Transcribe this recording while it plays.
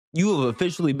You have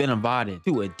officially been invited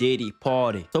to a Diddy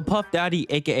party. So Puff Daddy,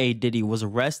 aka Diddy, was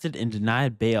arrested and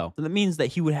denied bail. So that means that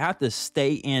he would have to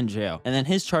stay in jail. And then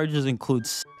his charges include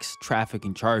sex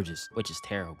trafficking charges, which is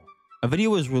terrible. A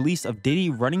video was released of Diddy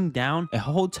running down a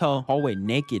hotel hallway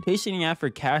naked, chasing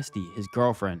after Cassidy, his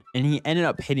girlfriend, and he ended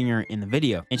up hitting her in the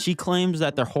video. And she claims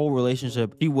that their whole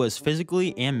relationship, she was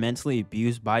physically and mentally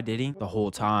abused by Diddy the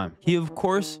whole time. He, of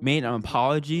course, made an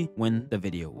apology when the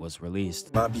video was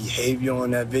released. My behavior on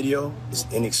that video is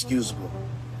inexcusable.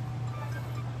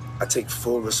 I take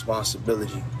full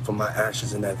responsibility for my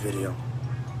actions in that video.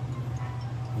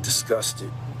 I'm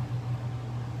disgusted.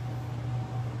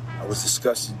 I was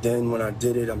disgusted then when I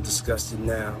did it. I'm disgusted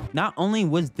now. Not only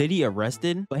was Diddy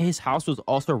arrested, but his house was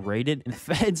also raided and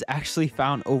feds actually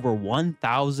found over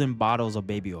 1,000 bottles of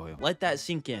baby oil. Let that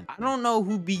sink in. I don't know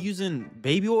who'd be using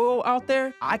baby oil out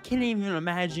there. I can't even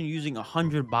imagine using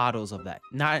 100 bottles of that,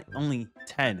 not only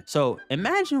 10. So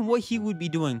imagine what he would be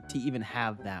doing to even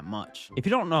have that much. If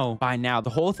you don't know by now, the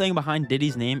whole thing behind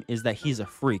Diddy's name is that he's a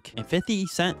freak. And 50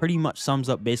 Cent pretty much sums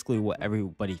up basically what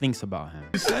everybody thinks about him.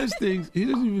 He says things, he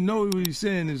doesn't even know what he's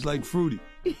saying is like fruity.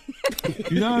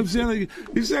 You know what I'm saying? Like,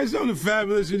 he says something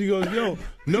fabulous and he goes, yo,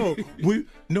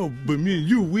 but me and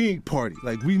you, we ain't party.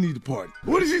 Like, we need to party.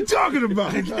 What is he talking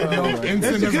about? That's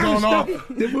the kind of stuff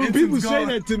that when people say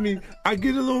that to me, I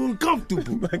get a little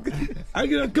uncomfortable. I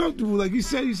get uncomfortable. Like he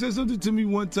said something to me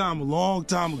one time, a long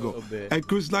time ago, at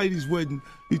Chris Lighty's wedding.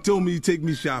 He told me he'd take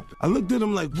me shopping. I looked at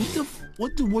him like,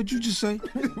 what'd you just say?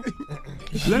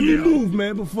 Let me move,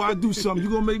 man, before I do something.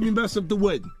 You're gonna make me mess up the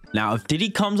wedding. Now, if Diddy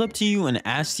comes up to you and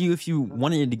asks you if you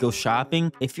wanted to go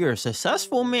shopping, if you're a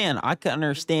successful man, I can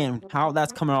understand how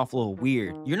that's coming off a little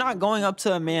weird. You're not going up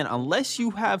to a man unless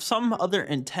you have some other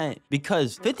intent,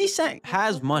 because 50 Cent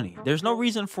has money. There's no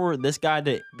reason for this guy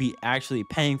to be actually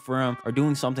paying for him or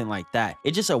doing something like that.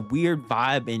 It's just a weird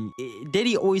vibe, and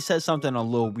Diddy always says something a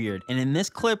little weird. And in this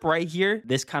clip right here,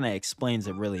 this kind of explains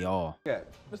it really all. Yeah,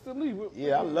 Mr. Lee.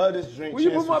 Yeah, I love this drink. Where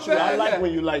you put my bag? I like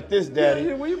when you like this, Daddy.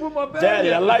 Yeah, where you put my bag?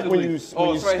 Daddy, I like when you it's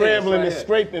scrambling right and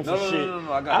scraping for shit.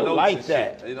 No, I got I like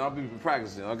that. Shit. You know, I'll be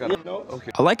practicing. I got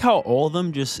okay. I like how all of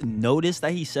them just noticed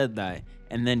that he said that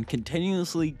and then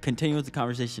continuously continue with the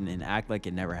conversation and act like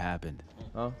it never happened.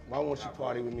 Huh? Why won't you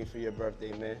party with me for your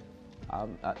birthday, man?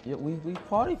 We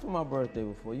partied for my birthday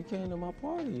before. You came to my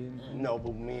party. No,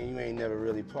 but me and you ain't never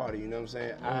really party, you know what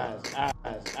I'm saying?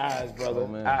 Eyes, brother.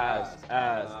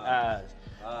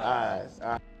 Oh, Eyes.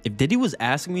 If Diddy was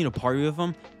asking me to party with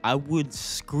him, I would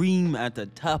scream at the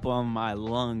top of my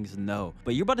lungs no.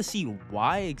 But you're about to see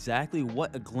why exactly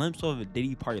what a glimpse of a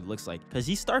Diddy party looks like, because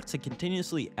he starts to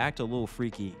continuously act a little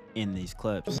freaky in these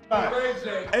clips.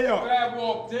 Hey, yo.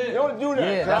 Don't do that.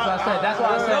 Yeah, that's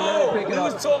why I said let me pick it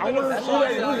up. Was talking That's why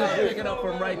I said let me pick it up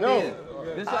from right there.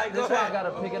 This why I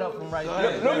gotta pick it up from right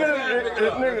there. Look at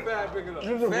this nigga.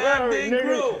 This is a big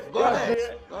nigga. Go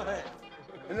ahead.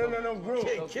 No, Brew.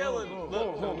 Killing.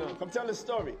 No. Come tell the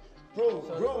story. Brew,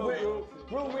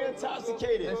 we're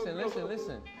intoxicated.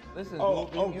 Listen.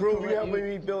 Brew, you helping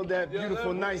me build that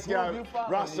beautiful, nice guy,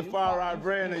 Rastafari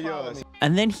brand of yours.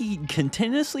 And then he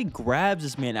continuously grabs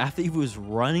this man after he was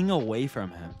running away from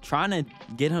him, trying to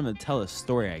get him to tell a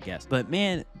story, I guess. But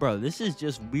man, bro, this is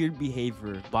just weird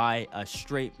behavior by a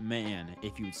straight man,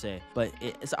 if you would say. But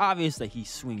it's obvious that he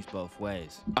swings both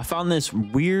ways. I found this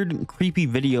weird, creepy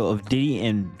video of Diddy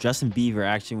and Justin Bieber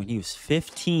actually when he was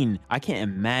 15. I can't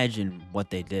imagine what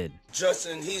they did.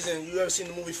 Justin, you ever seen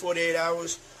the movie 48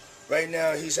 Hours? Right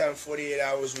now, he's having 48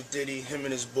 hours with Diddy, him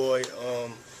and his boy.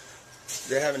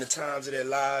 They're having the times of their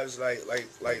lives, like,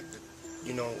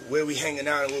 you know, where we hanging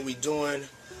out and what we doing.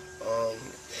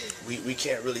 We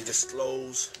can't really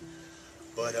disclose,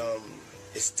 but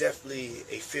it's definitely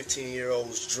a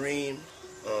 15-year-old's dream.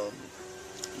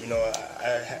 You know,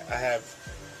 I have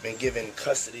been given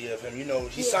custody of him. You know,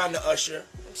 he signed to Usher.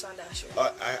 I'm signed to Usher.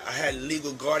 I had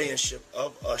legal guardianship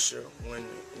of Usher when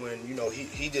you know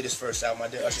he did his first album. I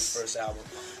did Usher's first album.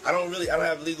 I don't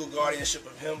have legal guardianship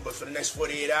of him, but for the next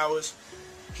 48 hours,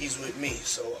 he's with me.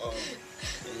 So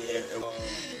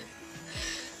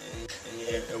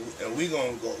and we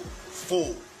gonna go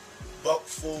full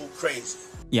crazy.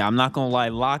 Yeah, I'm not gonna lie,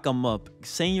 lock him up.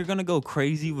 Saying you're gonna go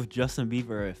crazy with Justin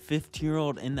Bieber, a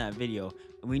 15-year-old in that video.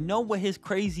 We know what his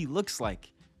crazy looks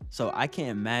like. So I can't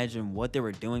imagine what they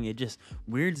were doing. It just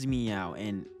weirds me out.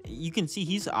 And you can see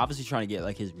he's obviously trying to get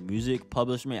like his music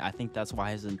published. I think that's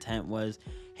why his intent was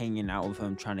hanging out with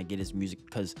him, trying to get his music.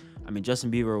 Because, I mean,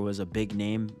 Justin Bieber was a big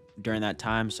name during that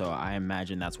time. So I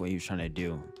imagine that's what he was trying to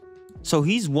do. So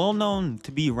he's well known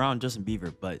to be around Justin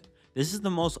Bieber. But this is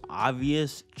the most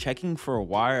obvious checking for a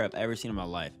wire I've ever seen in my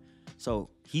life. So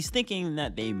he's thinking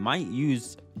that they might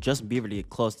use Justin Bieber to get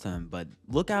close to him, but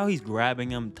look how he's grabbing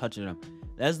him, touching him.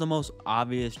 That's the most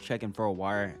obvious checking for a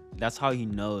wire. That's how he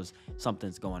knows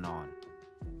something's going on.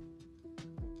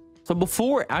 So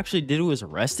before actually Diddy was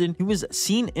arrested, he was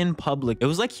seen in public. It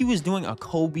was like he was doing a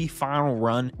Kobe final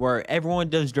run where everyone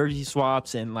does jersey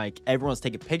swaps and like everyone's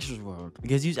taking pictures with him,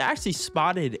 because he was actually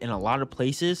spotted in a lot of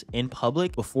places in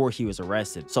public before he was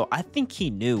arrested. So I think he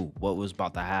knew what was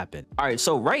about to happen. All right,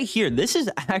 so right here, this is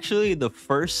actually the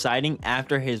first sighting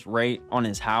after his raid on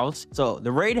his house. So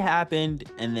the raid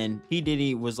happened, and then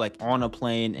Diddy was like on a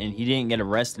plane, and he didn't get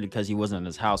arrested because he wasn't in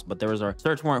his house, but there was a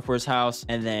search warrant for his house.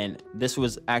 And then this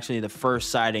was actually the first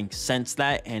sighting since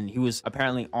that, and he was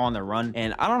apparently on the run.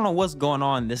 And I don't know what's going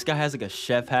on. This guy has like a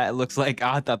chef hat, it looks like.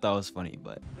 I thought that was funny.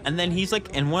 But and then he's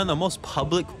like in one of the most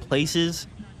public places.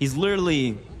 He's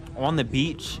literally on the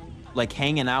beach, like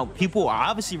hanging out. People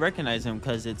obviously recognize him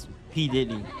because it's P.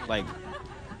 Diddy, like,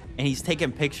 and he's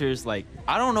taking pictures. Like,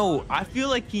 I don't know, I feel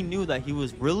like he knew that he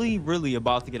was really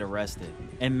about to get arrested.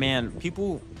 And man,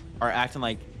 people are acting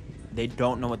like they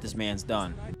don't know what this man's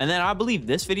done. And then I believe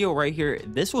this video right here,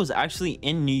 this was actually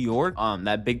in New York,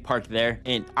 that big park there.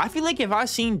 And I feel like if I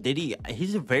seen Diddy,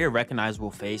 he's a very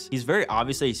recognizable face. He's very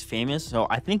obviously he's famous. So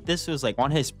I think this was like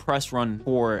on his press run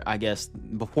for, I guess,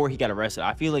 before he got arrested.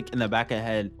 I feel like in the back of the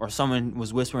head, or someone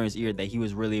was whispering in his ear that he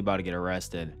was really about to get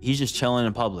arrested. He's just chilling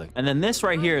in public. And then this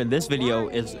right here, this video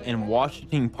is in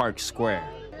Washington Park Square.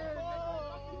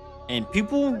 And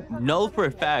people know for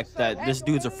a fact that this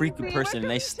dude's a freaky person, and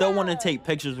they still want to take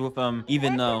pictures with him,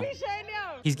 even though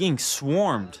he's getting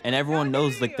swarmed. And everyone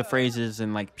knows like the phrases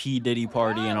and like P. Diddy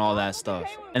party and all that stuff.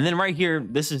 And then right here,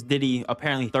 this is Diddy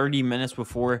apparently 30 minutes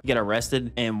before he got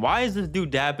arrested. And why is this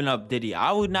dude dabbing up Diddy?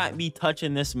 I would not be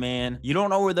touching this man. You don't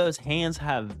know where those hands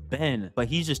have been, but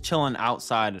he's just chilling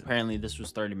outside. Apparently this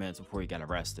was 30 minutes before he got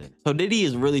arrested. So Diddy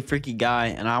is a really freaky guy,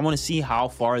 and I want to see how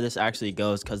far this actually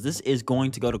goes, because this is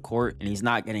going to go to court and he's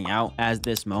not getting out as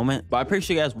this moment. But I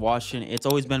appreciate you guys watching. It's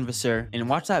always been Vssier, and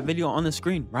watch that video on the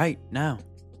screen right now.